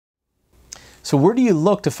So where do you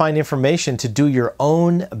look to find information to do your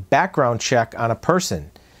own background check on a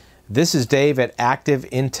person? This is Dave at Active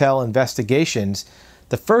Intel Investigations.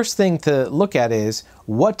 The first thing to look at is,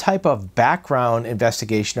 what type of background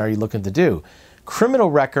investigation are you looking to do?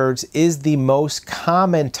 Criminal records is the most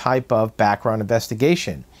common type of background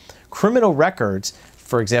investigation. Criminal records,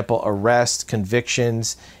 for example, arrests,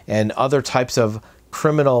 convictions, and other types of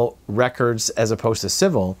criminal records as opposed to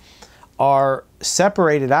civil, are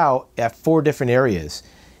separated out at 4 different areas.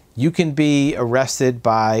 You can be arrested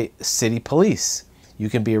by city police. You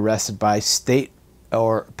can be arrested by state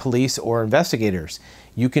or police or investigators.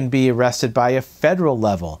 You can be arrested by a federal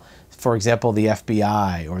level, for example, the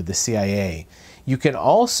FBI or the CIA. You can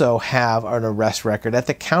also have an arrest record at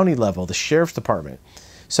the county level, the sheriff's department.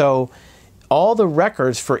 So all the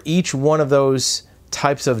records for each one of those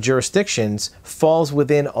types of jurisdictions falls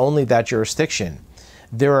within only that jurisdiction.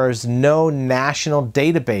 There is no national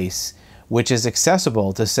database which is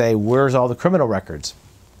accessible to say, where's all the criminal records?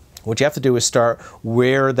 What you have to do is start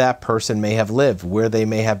where that person may have lived, where they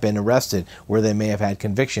may have been arrested, where they may have had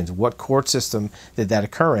convictions, what court system did that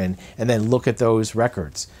occur in, and then look at those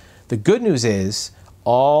records. The good news is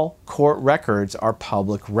all court records are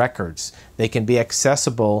public records. They can be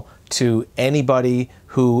accessible to anybody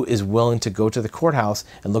who is willing to go to the courthouse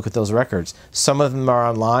and look at those records. Some of them are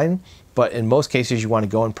online, but in most cases you want to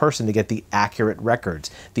go in person to get the accurate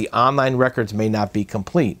records. The online records may not be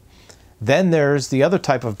complete. Then there's the other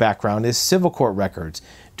type of background is civil court records.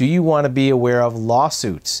 Do you want to be aware of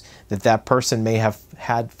lawsuits that person may have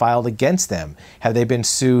had filed against them? Have they been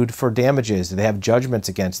sued for damages? Do they have judgments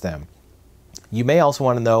against them? You may also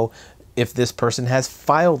want to know if this person has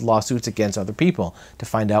filed lawsuits against other people to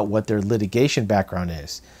find out what their litigation background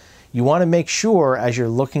is. You want to make sure as you're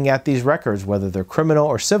looking at these records, whether they're criminal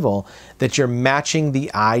or civil, that you're matching the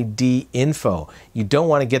ID info. You don't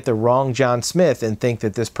want to get the wrong John Smith and think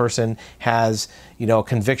that this person has, a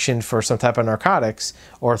conviction for some type of narcotics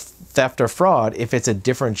or theft or fraud if it's a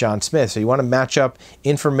different John Smith. So you want to match up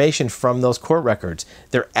information from those court records,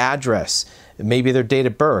 their address, maybe their date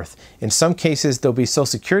of birth. In some cases, there'll be social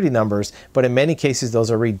security numbers, but in many cases,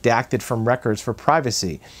 those are redacted from records for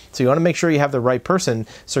privacy. So you want to make sure you have the right person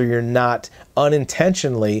so you're not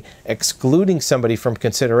unintentionally excluding somebody from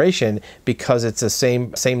consideration because it's the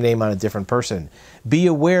same name on a different person. Be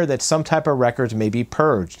aware that some type of records may be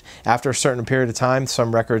purged. After a certain period of time,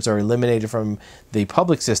 some records are eliminated from the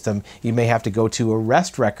public system. You may have to go to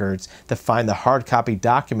arrest records to find the hard copy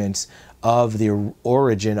documents of the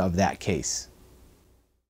origin of that case.